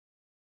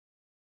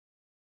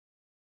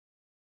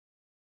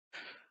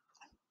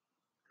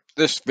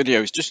This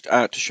video is just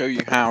to show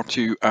you how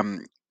to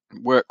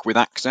work with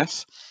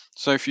Access.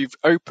 So if you've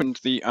opened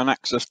the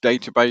Unaccessed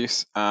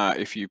database,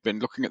 if you've been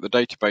looking at the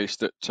database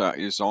that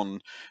is on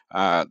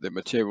the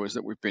materials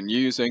that we've been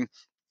using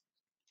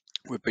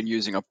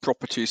a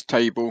properties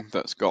table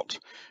that's got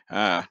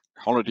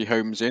holiday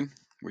homes in,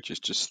 which is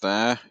just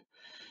there.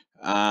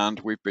 And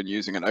we've been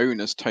using an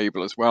owners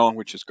table as well,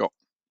 which has got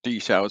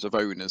details of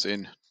owners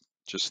in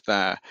just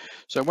there.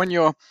 So when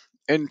you're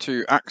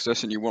into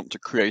Access and you want to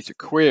create a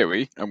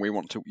query, and we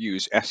want to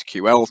use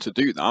SQL to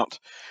do that,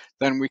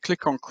 then we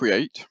click on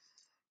Create,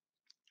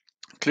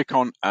 click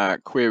on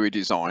Query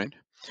Design,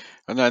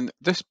 and then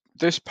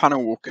this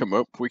panel will come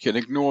up. We can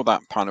ignore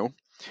that panel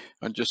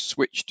and just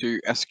switch to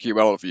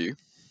SQL view,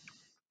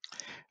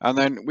 and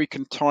then we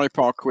can type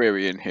our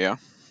query in here.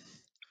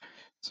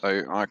 So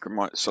I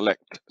might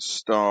select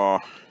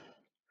star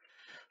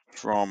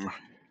from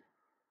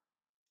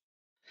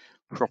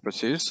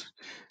properties,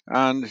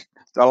 and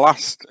the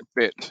last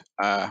bit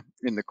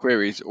in the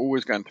query is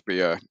always going to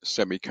be a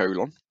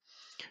semicolon.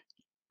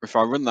 If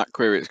I run that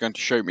query, it's going to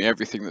show me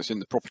everything that's in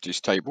the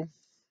properties table.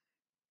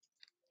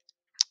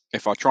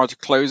 If I try to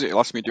close it,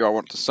 it'll ask me, do I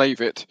want to save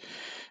it?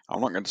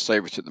 I'm not going to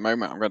save it at the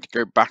moment. I'm going to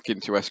go back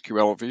into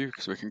SQL view,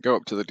 because we can go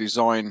up to the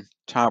design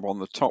tab on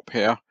the top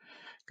here,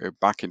 go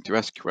back into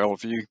SQL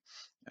view,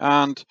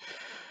 and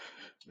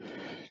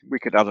we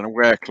could add an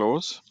where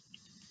clause,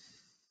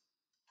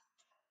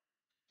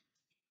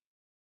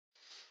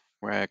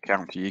 where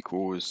county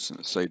equals,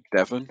 let's say,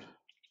 Devon.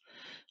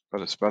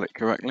 Better spell it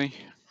correctly.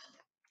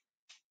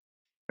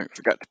 Don't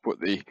forget to put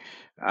the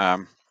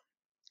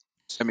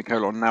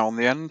semicolon now on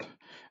the end.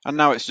 And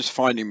now it's just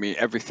finding me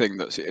everything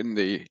that's in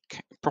the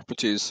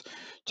properties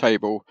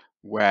table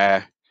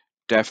where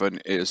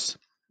Devon is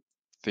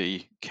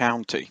the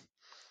county.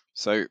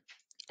 So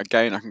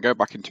again, I can go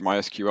back into my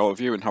SQL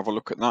view and have a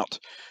look at that.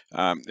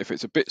 If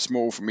it's a bit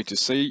small for me to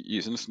see,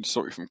 using this to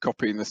stop me from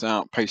copying this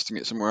out, pasting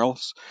it somewhere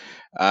else,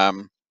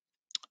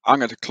 I'm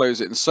going to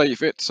close it and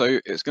save it. So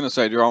it's going to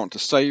say, do I want to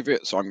save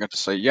it? So I'm going to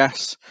say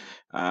yes,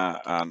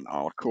 and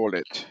I'll call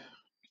it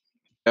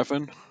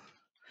Devon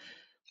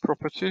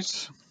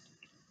Properties.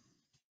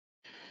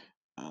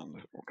 And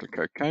we'll click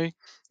OK,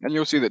 and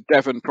you'll see that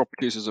Devon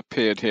Properties has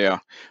appeared here.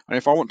 And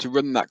if I want to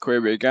run that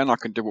query again, I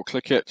can double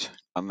click it,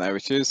 and there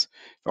it is.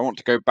 If I want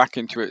to go back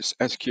into its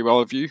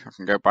SQL view, I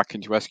can go back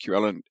into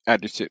SQL and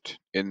edit it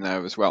in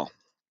there as well.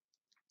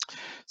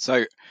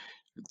 So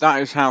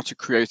that is how to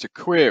create a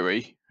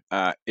query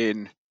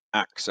in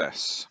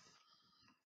Access.